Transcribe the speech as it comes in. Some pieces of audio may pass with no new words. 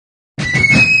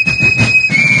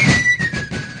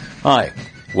Hi,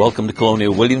 welcome to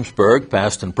Colonial Williamsburg,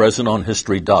 past and present on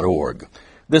History.org.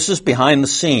 This is Behind the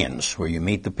Scenes, where you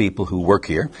meet the people who work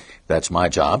here. That's my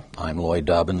job. I'm Lloyd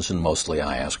Dobbins, and mostly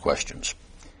I ask questions.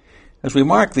 As we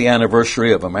mark the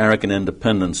anniversary of American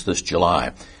independence this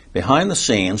July, Behind the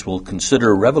Scenes will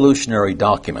consider revolutionary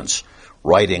documents,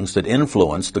 writings that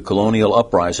influenced the colonial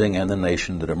uprising and the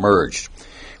nation that emerged.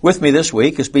 With me this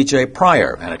week is B.J.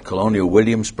 Pryor, and at Colonial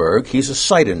Williamsburg, he's a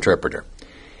sight interpreter.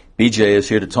 B.J. is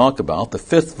here to talk about the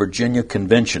 5th Virginia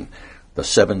Convention, the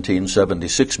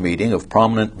 1776 meeting of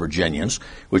prominent Virginians,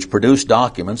 which produced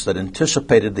documents that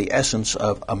anticipated the essence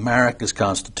of America's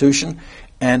Constitution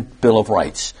and Bill of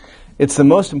Rights. It's the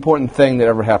most important thing that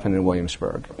ever happened in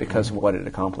Williamsburg because of what it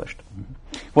accomplished.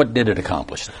 What did it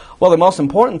accomplish? Well, the most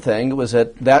important thing was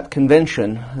at that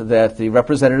convention that the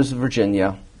representatives of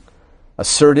Virginia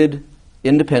asserted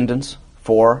independence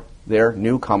for their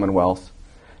new Commonwealth,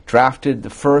 drafted the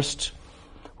first,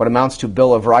 what amounts to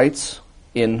Bill of Rights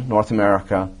in North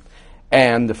America,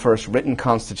 and the first written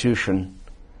constitution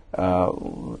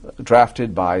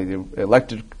drafted by the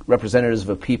elected representatives of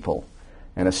a people,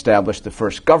 and established the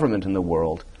first government in the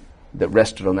world that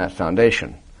rested on that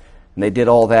foundation. And they did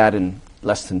all that in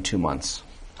less than 2 months.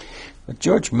 But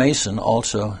George Mason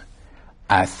also,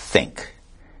 I think,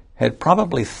 had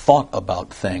probably thought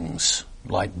about things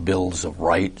like bills of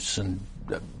rights and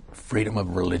freedom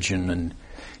of religion, and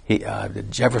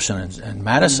Jefferson and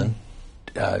Madison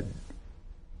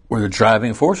were the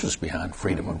driving forces behind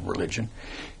freedom of religion.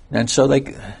 And so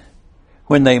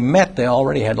when they met, they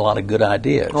already had a lot of good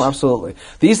ideas. Oh, absolutely.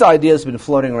 These ideas have been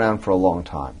floating around for a long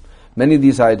time. Many of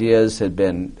these ideas had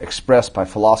been expressed by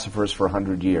philosophers for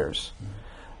 100 years.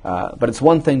 But it's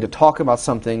one thing to talk about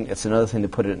something, it's another thing to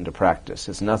put it into practice.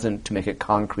 It's nothing to make it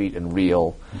concrete and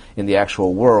real in the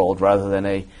actual world rather than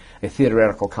a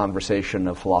theoretical conversation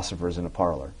of philosophers in a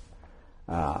parlor.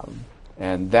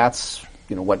 And that's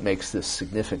what makes this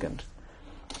significant.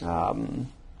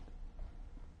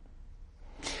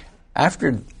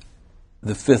 After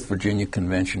the 5th Virginia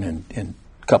Convention in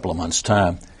a couple of months'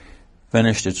 time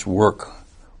finished its work,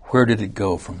 where did it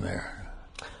go from there?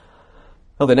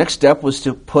 Well, the next step was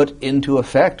to put into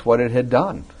effect what it had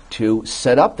done, to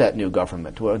set up that new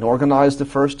government, to organize the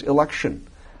first election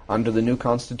under the new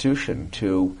Constitution.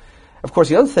 Of course,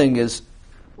 the other thing is,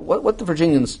 what the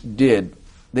Virginians did,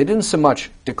 they didn't so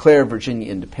much declare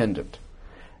Virginia independent.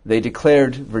 They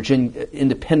declared Virginia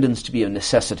independence to be a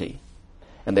necessity,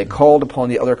 and they called upon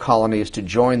the other colonies to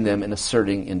join them in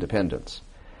asserting independence.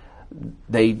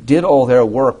 They did all their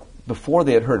work before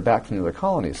they had heard back from the other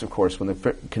colonies. Of course, when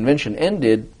the convention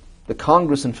ended, the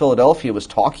Congress in Philadelphia was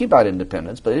talking about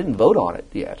independence, but they didn't vote on it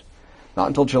yet. Not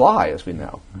until July, as we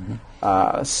know.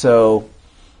 Mm-hmm. So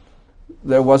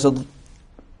there was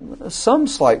some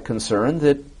slight concern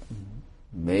that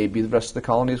maybe the rest of the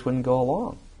colonies wouldn't go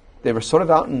along. They were sort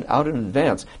of out in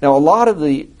advance. Now, a lot of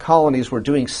the colonies were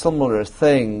doing similar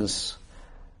things,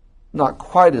 not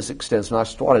quite as extensive,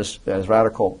 not as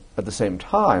radical at the same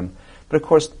time. But of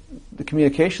course, the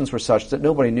communications were such that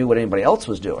nobody knew what anybody else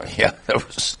was doing. Yeah, that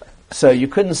was. So you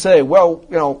couldn't say,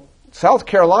 well, South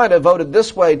Carolina voted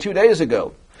this way 2 days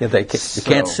ago. Yeah, they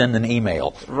can't send an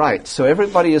email. Right. So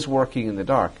everybody is working in the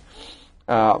dark.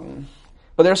 But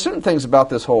there are certain things about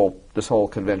this whole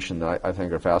convention that I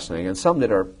think are fascinating, and some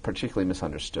that are particularly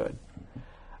misunderstood.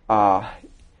 The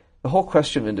whole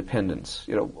question of independence.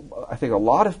 I think a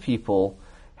lot of people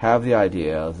have the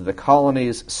idea that the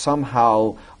colonies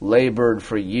somehow labored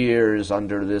for years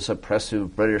under this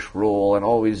oppressive British rule and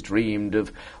always dreamed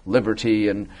of liberty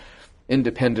and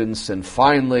independence, and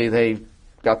finally they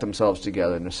got themselves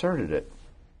together and asserted it.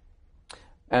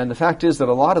 And the fact is that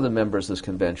a lot of the members of this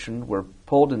convention were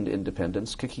pulled into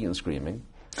independence, kicking and screaming.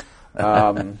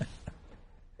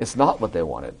 It's not what they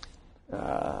wanted.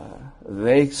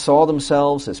 They saw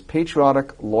themselves as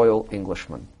patriotic, loyal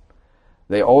Englishmen.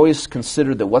 They always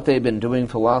considered that what they had been doing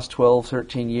for the last 12,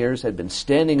 13 years had been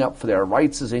standing up for their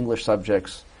rights as English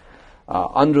subjects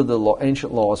under the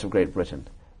ancient laws of Great Britain,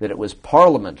 that it was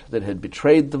Parliament that had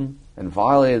betrayed them and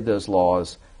violated those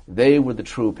laws. They were the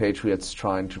true patriots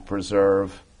trying to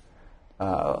preserve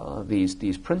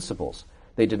these principles.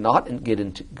 They did not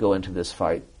go into this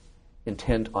fight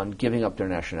intent on giving up their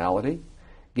nationality,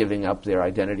 giving up their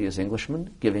identity as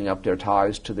Englishmen, giving up their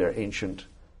ties to their ancient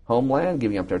homeland,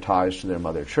 giving up their ties to their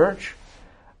mother church,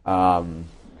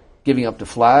 giving up the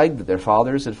flag that their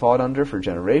fathers had fought under for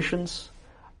generations.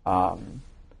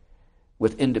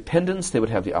 With independence, they would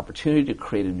have the opportunity to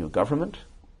create a new government,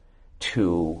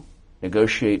 to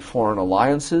negotiate foreign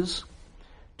alliances,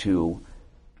 to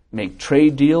make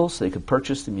trade deals so they could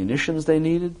purchase the munitions they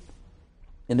needed.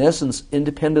 In essence,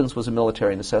 independence was a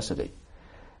military necessity.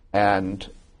 And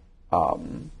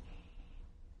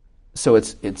so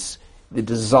it's the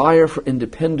desire for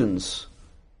independence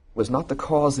was not the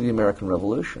cause of the American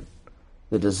Revolution.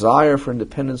 The desire for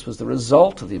independence was the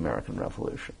result of the American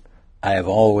Revolution. I have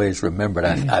always remembered,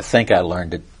 I think I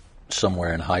learned it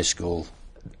somewhere in high school,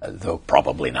 though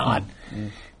probably not,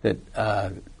 that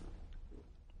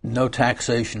no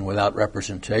taxation without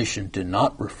representation did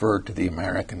not refer to the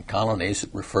American colonies.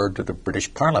 It referred to the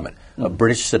British Parliament. A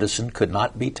British citizen could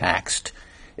not be taxed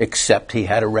except he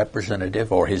had a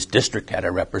representative, or his district had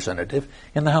a representative,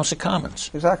 in the House of Commons.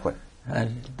 Exactly.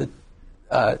 And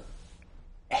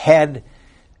had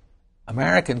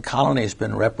American colonies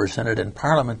been represented in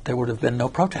Parliament, there would have been no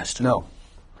protest. No.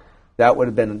 That would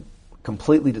have been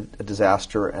completely a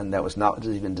disaster, and that was not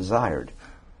even desired.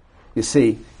 You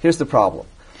see, here's the problem.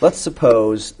 Let's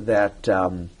suppose that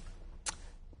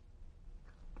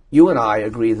you and I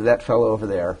agree that that fellow over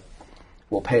there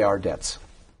will pay our debts.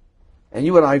 And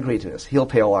you and I agree to this. He'll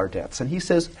pay all our debts. And he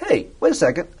says, hey, wait a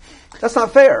second. That's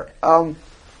not fair. I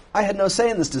had no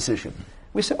say in this decision.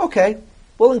 We say, okay,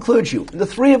 we'll include you. The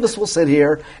three of us will sit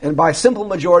here, and by simple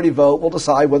majority vote, we'll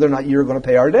decide whether or not you're going to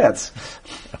pay our debts.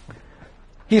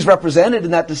 He's represented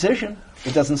in that decision.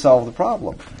 It doesn't solve the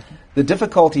problem. The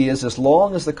difficulty is, as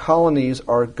long as the colonies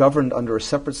are governed under a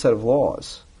separate set of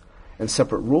laws and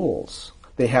separate rules,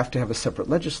 they have to have a separate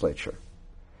legislature.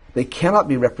 They cannot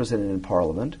be represented in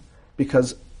Parliament,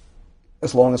 because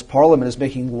as long as Parliament is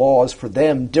making laws for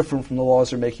them different from the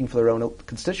laws they're making for their own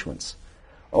constituents.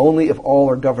 Only if all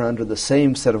are governed under the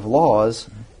same set of laws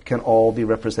can all be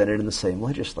represented in the same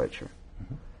legislature.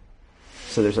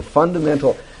 So there's a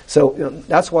fundamental... So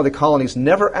that's why the colonies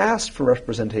never asked for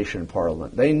representation in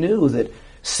Parliament. They knew that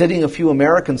sitting a few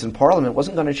Americans in Parliament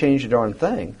wasn't going to change a darn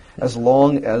thing, as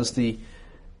long as the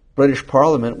British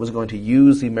Parliament was going to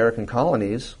use the American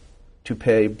colonies to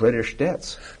pay British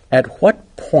debts. At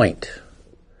what point,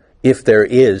 if there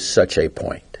is such a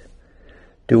point,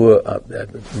 do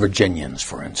Virginians,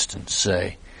 for instance,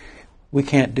 say, we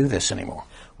can't do this anymore?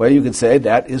 Well, you could say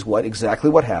that is exactly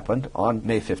what happened on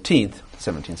May 15th,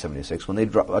 1776, when they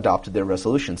adopted their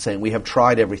resolution, saying we have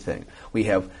tried everything. We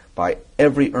have, by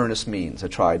every earnest means,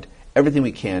 tried everything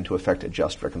we can to effect a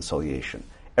just reconciliation.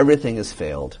 Everything has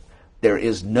failed. There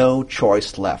is no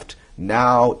choice left.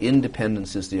 Now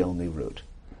independence is the only route.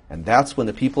 And that's when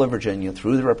the people of Virginia,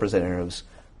 through their representatives,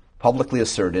 publicly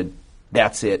asserted,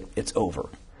 that's it, it's over.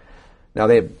 Now,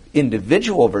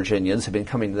 individual Virginians have been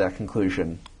coming to that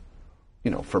conclusion,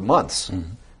 for months,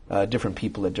 different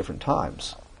people at different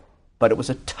times. But it was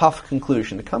a tough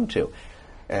conclusion to come to.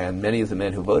 And many of the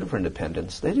men who voted for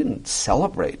independence, they didn't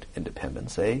celebrate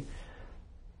independence. They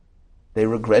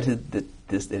regretted that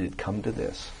it had come to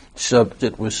this. So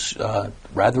it was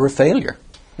rather a failure.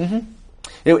 Mm-hmm.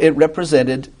 It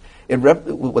represented...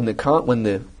 when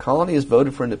the colonies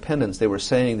voted for independence, they were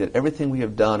saying that everything we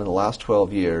have done in the last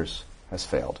 12 years has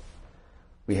failed.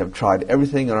 We have tried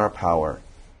everything in our power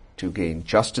to gain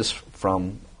justice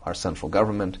from our central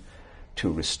government,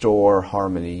 to restore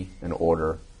harmony and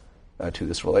order to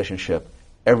this relationship.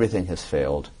 Everything has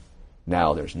failed.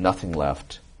 Now there's nothing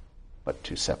left but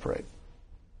to separate.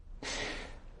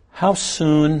 How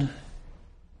soon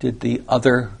did the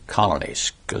other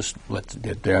colonies, because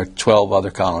there are 12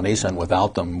 other colonies, and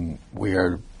without them we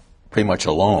are pretty much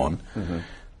alone,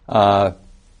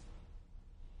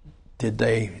 did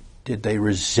they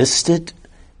resist it?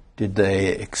 Did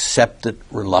they accept it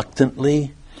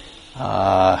reluctantly?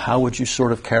 How would you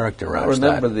sort of characterize that?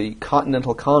 Remember, the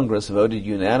Continental Congress voted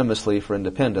unanimously for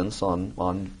independence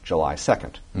on July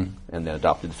 2nd, and then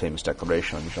adopted the famous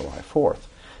declaration on July 4th.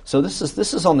 So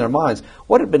this is on their minds.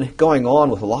 What had been going on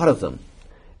with a lot of them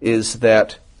is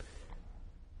that,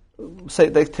 say,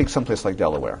 they take someplace like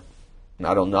Delaware. And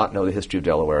I do not know the history of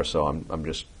Delaware, so I'm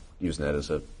just using that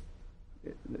as a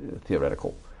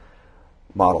theoretical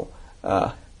model.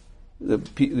 The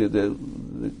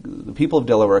people of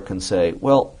Delaware can say,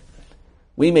 well,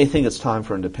 we may think it's time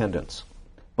for independence,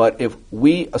 but if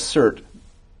we assert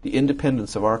the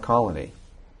independence of our colony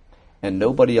and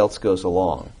nobody else goes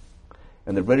along,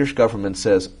 and the British government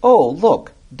says, oh,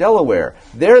 look, Delaware,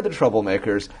 they're the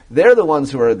troublemakers, they're the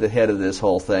ones who are at the head of this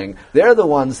whole thing, they're the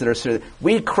ones that are...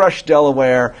 We crush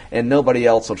Delaware, and nobody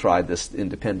else will try this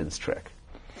independence trick.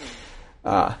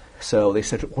 So they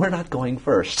said, we're not going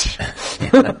first.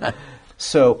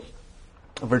 So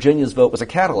Virginia's vote was a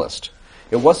catalyst.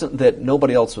 It wasn't that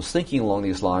nobody else was thinking along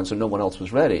these lines or no one else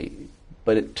was ready,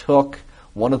 but it took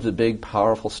one of the big,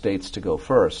 powerful states to go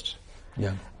first.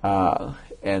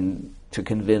 And to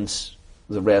convince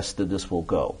the rest that this will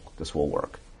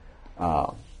work.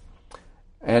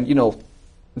 And,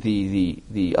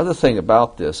 the other thing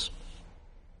about this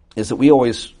is that we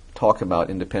always talk about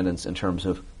independence in terms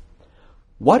of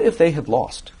what if they had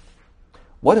lost?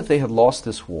 What if they had lost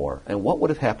this war, and what would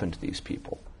have happened to these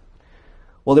people?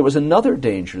 Well, there was another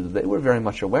danger that they were very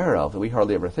much aware of that we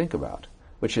hardly ever think about,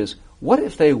 which is, what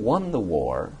if they won the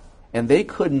war and they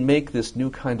couldn't make this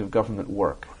new kind of government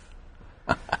work?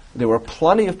 There were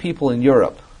plenty of people in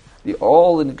Europe,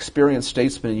 all inexperienced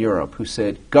statesmen in Europe, who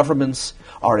said governments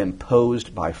are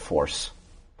imposed by force.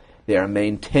 They are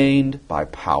maintained by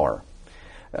power.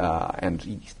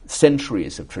 And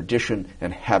centuries of tradition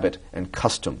and habit and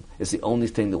custom is the only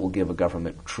thing that will give a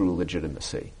government true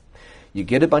legitimacy. You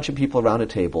get a bunch of people around a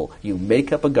table, you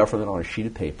make up a government on a sheet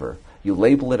of paper, you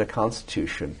label it a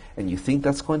constitution, and you think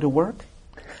that's going to work?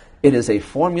 It is a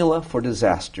formula for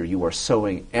disaster. You are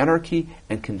sowing anarchy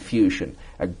and confusion.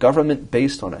 A government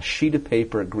based on a sheet of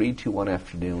paper agreed to one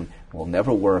afternoon will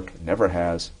never work, never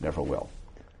has, never will.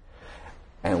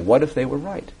 And what if they were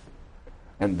right?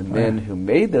 And the men who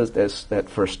made that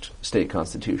first state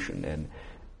constitution and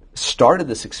started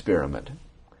this experiment,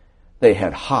 they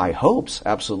had high hopes,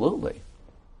 absolutely.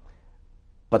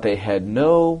 But they had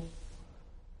no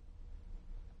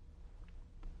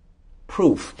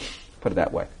proof, put it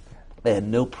that way. They had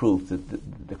no proof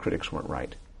that the critics weren't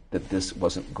right, that this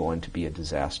wasn't going to be a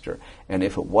disaster. And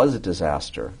if it was a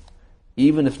disaster,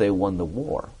 even if they won the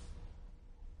war,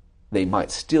 they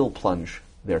might still plunge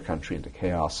their country into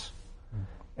chaos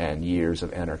and years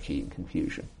of anarchy and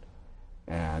confusion.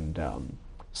 And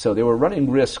so they were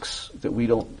running risks that we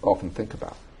don't often think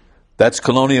about. That's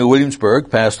Colonial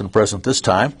Williamsburg, past and present this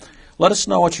time. Let us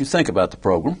know what you think about the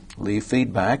program. Leave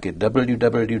feedback at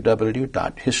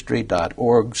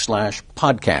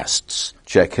www.history.org/podcasts.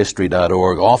 Check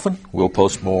history.org often. We'll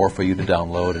post more for you to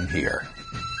download and hear.